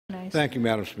Thank you,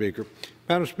 Madam Speaker.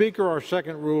 Madam Speaker, our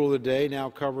second rule of the day now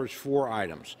covers 4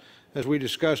 items. As we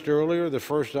discussed earlier, the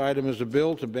first item is a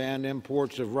bill to ban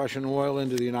imports of Russian oil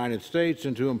into the United States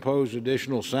and to impose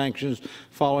additional sanctions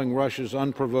following Russia's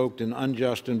unprovoked and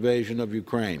unjust invasion of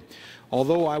Ukraine.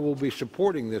 Although I will be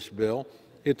supporting this bill,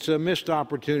 it's a missed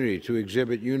opportunity to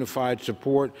exhibit unified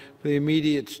support for the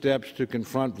immediate steps to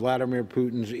confront Vladimir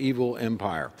Putin's evil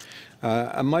empire.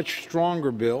 A much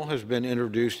stronger bill has been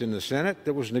introduced in the Senate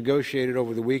that was negotiated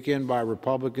over the weekend by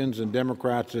Republicans and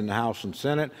Democrats in the House and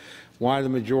Senate. Why the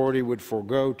majority would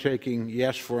forego taking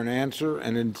yes for an answer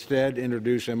and instead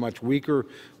introduce a much weaker,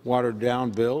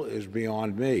 watered-down bill is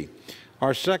beyond me.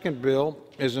 Our second bill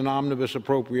is an omnibus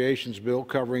appropriations bill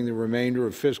covering the remainder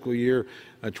of fiscal year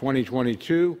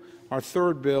 2022. Our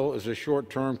third bill is a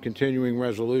short-term continuing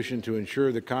resolution to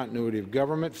ensure the continuity of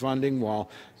government funding while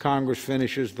Congress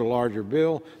finishes the larger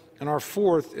bill. And our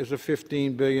fourth is a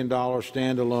 $15 billion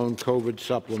standalone COVID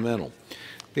supplemental.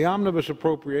 The omnibus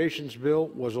appropriations bill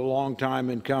was a long time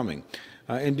in coming.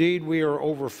 Indeed, we are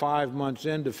over 5 months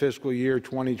into fiscal year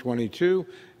 2022,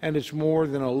 and it's more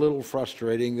than a little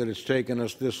frustrating that it's taken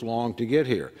us this long to get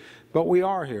here. But we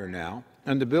are here now,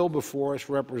 and the bill before us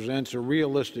represents a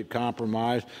realistic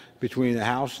compromise between the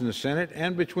House and the Senate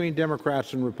and between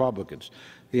Democrats and Republicans.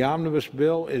 The omnibus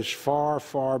bill is far,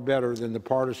 far better than the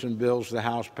partisan bills the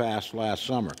House passed last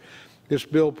summer. This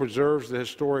bill preserves the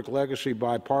historic legacy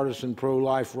by partisan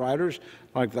pro-life writers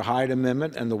like the Hyde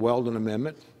Amendment and the Weldon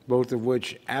Amendment, both of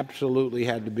which absolutely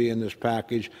had to be in this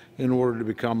package in order to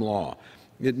become law.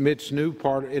 It omits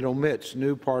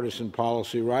new partisan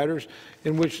policy riders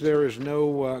in which there is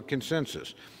no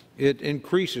consensus. It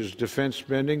increases defense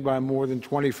spending by more than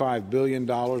 $25 billion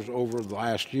over the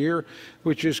last year,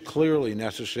 which is clearly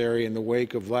necessary in the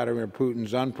wake of Vladimir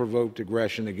Putin's unprovoked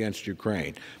aggression against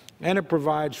Ukraine. And it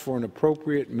provides for an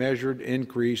appropriate measured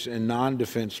increase in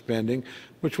non-defense spending,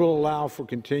 which will allow for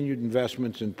continued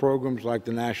investments in programs like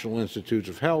the National Institutes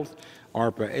of Health,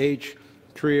 ARPA-H,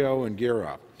 TRIO, and Gear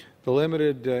Up. The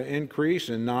limited increase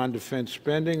in non-defense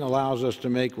spending allows us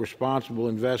to make responsible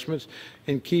investments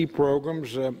in key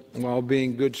programs while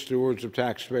being good stewards of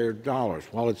taxpayer dollars.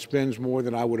 While it spends more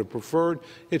than I would have preferred,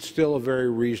 it's still a very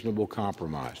reasonable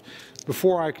compromise.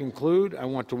 Before I conclude, I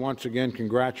want to once again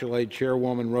congratulate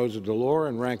Chairwoman Rosa DeLauro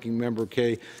and Ranking Member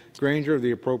Kay Granger of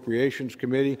the Appropriations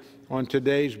Committee on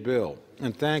today's bill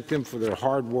and thank them for their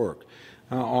hard work.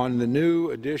 On the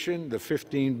new addition, the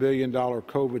 $15 billion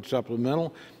COVID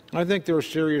supplemental, I think there are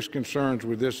serious concerns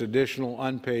with this additional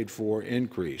unpaid-for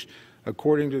increase.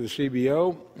 According to the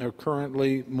CBO, there are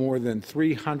currently more than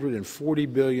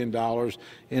 $340 billion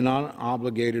in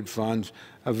unobligated funds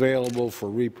available for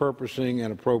repurposing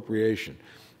and appropriation.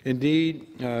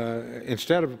 Indeed,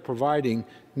 instead of providing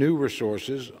new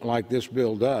resources like this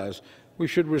bill does, we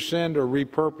should rescind or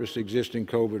repurpose existing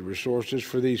COVID resources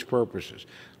for these purposes,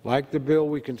 like the bill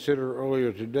we considered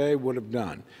earlier today would have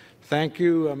done. Thank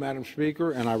you, Madam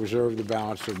Speaker, and I reserve the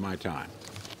balance of my time.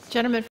 Gentleman